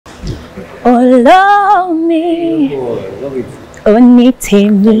Olómi,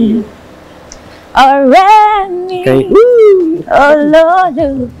 onítèmi, ọ̀rẹ́ mi,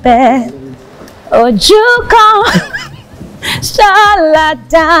 olólùfẹ́, ojú kan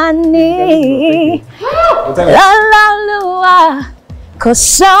ṣàlàdání, lọ́lọ́lùwà, kò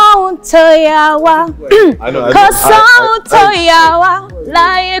sóhun tó yà wá, kò sóhun tó yà wá,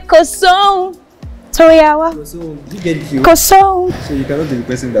 láyé kò sóhun tó yà wá, kò sóhun. So you cannot be the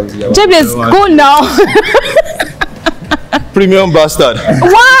person that was Yawa. James, go now. Premium bastard.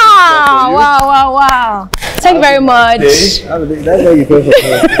 Wow, wow. Thank you very much. That's why you came from.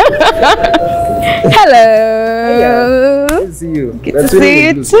 Hello. Good to see you. Good to see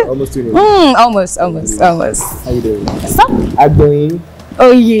you too. Almost 2 Almost. How you doing? Stop. Agbonyin.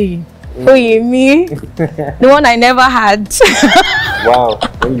 Oye me. The one I never had. Wow.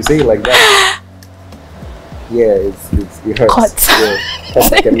 When you say it like that. Yeah, it hurts. Cut. Yeah,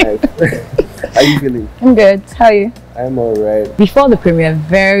 cuts like a knife. How are you feeling? I'm good. How are you? I'm alright. Before the premiere,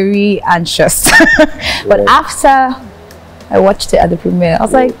 very anxious. But after I watched it at the premiere, I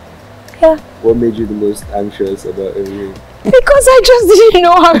was like, yeah. What made you the most anxious about everything? Because I just didn't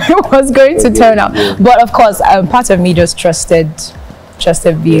know how it was going to turn out. Yeah. But of course, part of me just trusted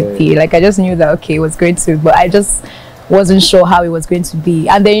BAP. Yeah. Like I just knew that okay, it was going to, but I just wasn't sure how it was going to be.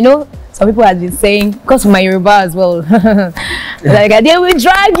 And then some people had been saying, because of my Yoruba as well, like they will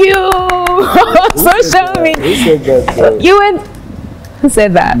drag you on social media. Who said that? You went. Who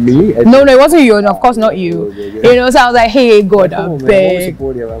said that? Me? No, it wasn't you. Of course, not you. Okay. So I was like, hey, God, I beg.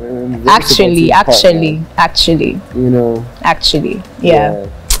 Actually,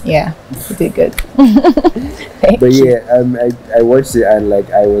 yeah, you did good. But yeah, I watched it and like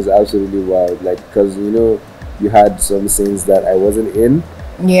I was absolutely wild, like because you had some scenes that I wasn't in.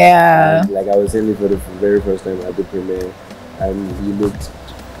 Yeah. And, like I was in it for the very first time at the premiere, and you looked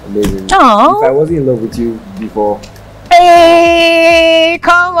amazing. Aww. If I wasn't in love with you before. Hey,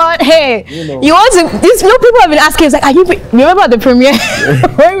 come on. Hey, you want to? People have been asking us like, are you remember the premiere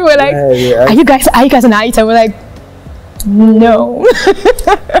when we were like, are you guys an item? We're like, no,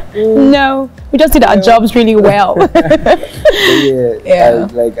 no. We just did our jobs really well. Yeah.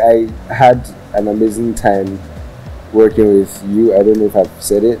 I had an amazing time working with you. I don't know if I've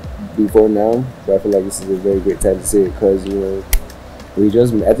said it before now, but I feel like this is a very great time to say it because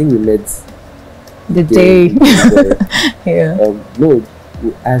I think we met the day. Yeah. No,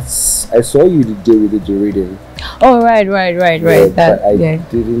 I saw you the day we did your reading. Oh right. Yeah, that I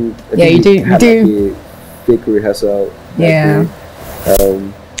didn't. You did. Like a fake rehearsal. Yeah.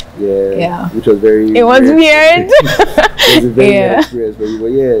 Yeah. Which was very. It was weird. It was a very weird experience, but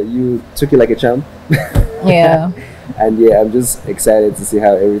you took it like a champ. Yeah. And yeah, I'm just excited to see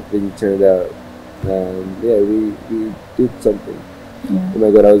how everything turned out. We did something. Yeah. Oh my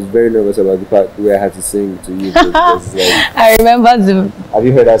god, I was very nervous about the part where I had to sing to you. I remember Have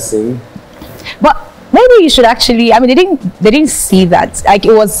you heard us sing? But maybe you should actually. I mean, they didn't see that. Like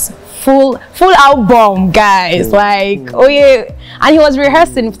it was full album, guys. Like and he was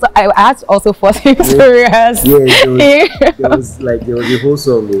rehearsing. So I had to also force him to rehearse. Yeah, there was a whole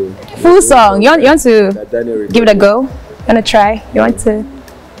song. Full song. You want to give it a go? You want to try? You want to?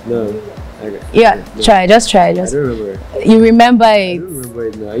 No. Yeah, no. Try. Just try. I don't remember. You remember it? I don't remember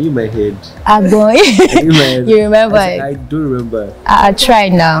it now. Are you in my head? Agbonyin. You remember it? I don't remember. I try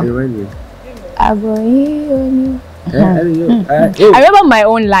now. Remind me. Agbonyin. I remember my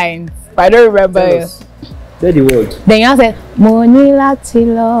own lines, but I don't remember it. Say the word. Then you said, "Moni lati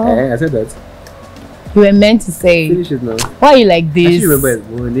lo." I said that. You were meant to say. Finish it now. Why are you like this? I should remember it.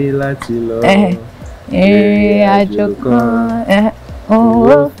 Moni lati lo.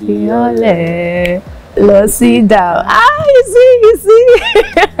 Oh, Fiole, lo sit down. You see.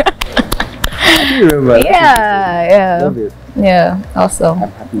 I do remember. Yeah. Love it. Yeah. Also,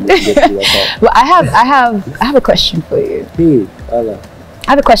 I'm happy to get to that. But I have a question for you. Hey, Allah.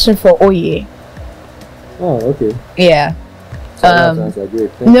 I have a question for Oye. Oh, okay. Yeah.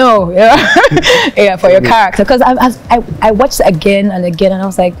 Great. No, yeah, for your character. Because I watched it again and again, and I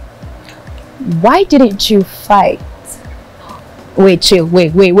was like, why didn't you fight? Wait, chill.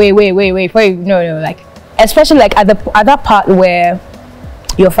 Wait. No. Like, especially like at that part where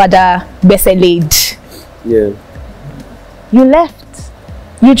your father laid. Yeah. You left.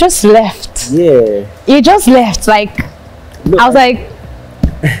 You just left. Yeah. You just left. Like, no, I was like.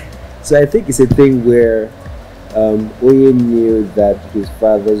 So I think it's a thing where Oye knew that his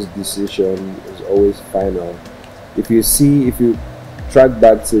father's decision was always final. If you track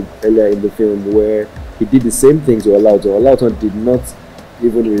back to earlier in the film where he did the same thing to Olauton did not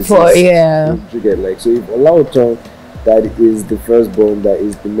even resist. Yeah. You get like, so if Olauton that is the firstborn, that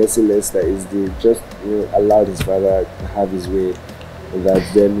is the merciless, that is the just allowed his father to have his way, and that,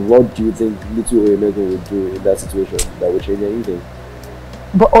 then what do you think little Oyemeko would do in that situation that would change anything?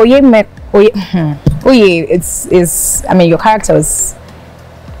 But Oye, it's I mean, your character was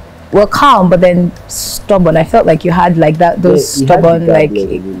calm, but then stubborn. I felt like you had like that, those stubborn, like.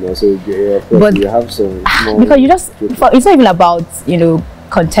 So but you have some because you just, it's not even about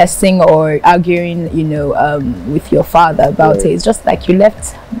contesting or arguing with your father about it. It's just like you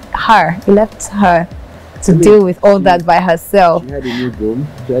left her to deal with all that by herself. She had a new groom,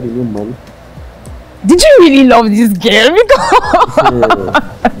 she had a new man. Did you really love this girl?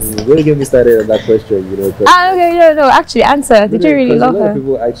 Don't get me started on that question, okay, no, actually answer. Did you really love her? A lot of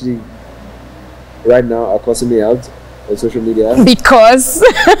people actually right now are cussing me out on social media because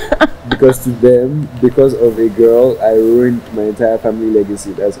to them, because of a girl, I ruined my entire family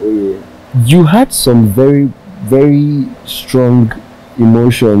legacy. That's Oye. You had some very, very strong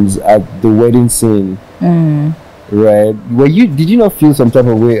emotions at the wedding scene, right? Did you not feel some type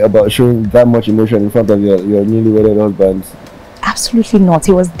of way about showing that much emotion in front of your newly wedded husband? Absolutely not.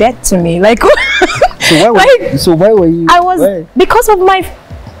 He was dead to me. Like, so why were you? I was because of my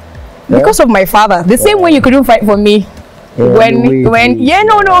father. The same way you couldn't fight for me. No.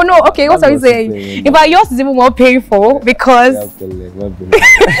 Okay, what are you saying? In fact, yours is even more painful because there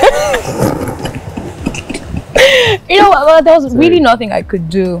was really nothing I could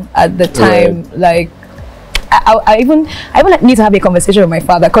do at the time. Like, I even need to have a conversation with my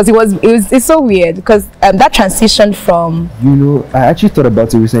father because it's so weird because that transition from I actually thought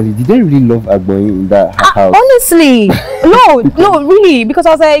about it recently. Did they really love Agbonyin in that house? Honestly, no, really, because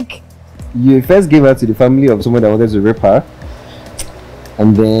I was like, you first gave her to the family of someone that wanted to rape her,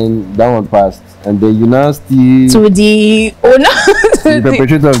 and then that one passed, and then you now still to the owner, the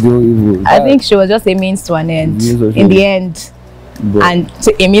perpetrator of the whole evil. I think she was just a means to an end in the end, and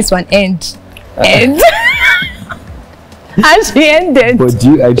to a means to an end, and she ended. But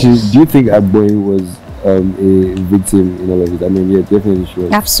do you think Agbonyin was a victim in all of it? I mean, yeah, definitely she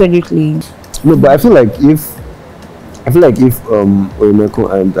was. Absolutely. No, but I feel like if Oyemeko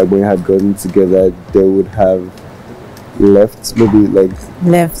and Agbonyin had gotten together, they would have left away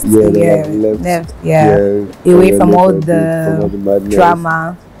from all the madness,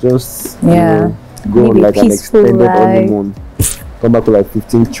 drama, just go on like an extended honeymoon, come back with like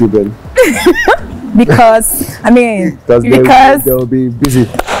 15 children. Because they'll be busy.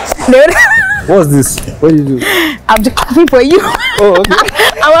 What's this? What do you do? I'm just clapping for you. Oh, okay.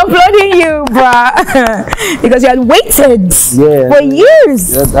 I'm applauding you, bruh. Because you had waited for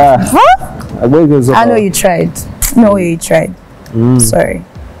years. I know you tried. No, you tried. Sorry.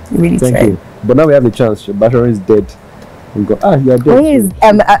 You really tried. Thank you. But now we have the chance. BAshorun is dead. We go, you are dead. Oye is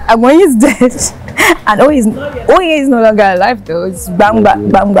dead. And Oye is no longer alive though. It's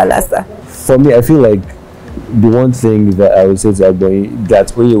Bamba Lasta. For me, I feel like the one thing that I would say to Agbonyin,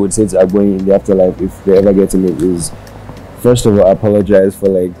 that Oye would say to Agbonyin in the afterlife if they ever get to meet, is first of all apologize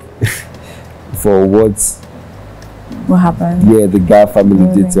for for what happened. Yeah, the Gaa family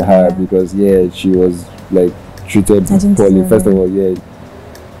did to her, because she was like treated poorly. First of all,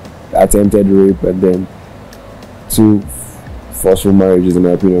 attempted rape, and then 2 forceful marriages, in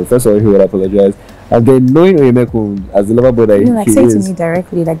my opinion. First of all, he would apologize. And then knowing Oyemeko as the lover boy that he say is, to me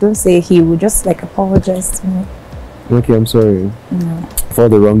directly, don't say he would, just apologize to me. Okay, I'm sorry for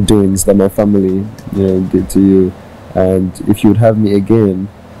the wrongdoings that my family did to you, and if you would have me again,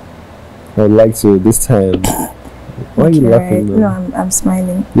 I would like to this time. Why are you laughing? No, I'm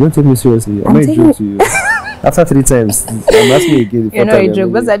smiling. You don't take me seriously. I'm not a joke to you. After 3 times, I'm asking you again. You're not a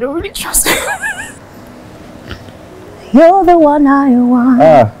joke because I don't really trust you. You're the one I want.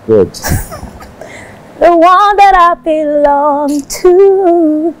 Good. The one that I belong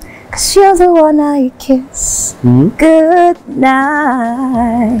to, 'cause you're the one I kiss. Good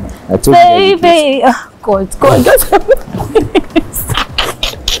night, I told baby. You God.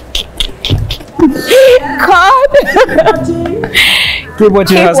 Keep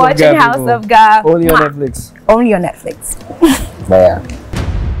watching House of Gaa. House of Gaa. Only on Netflix. Only on Netflix. Bye.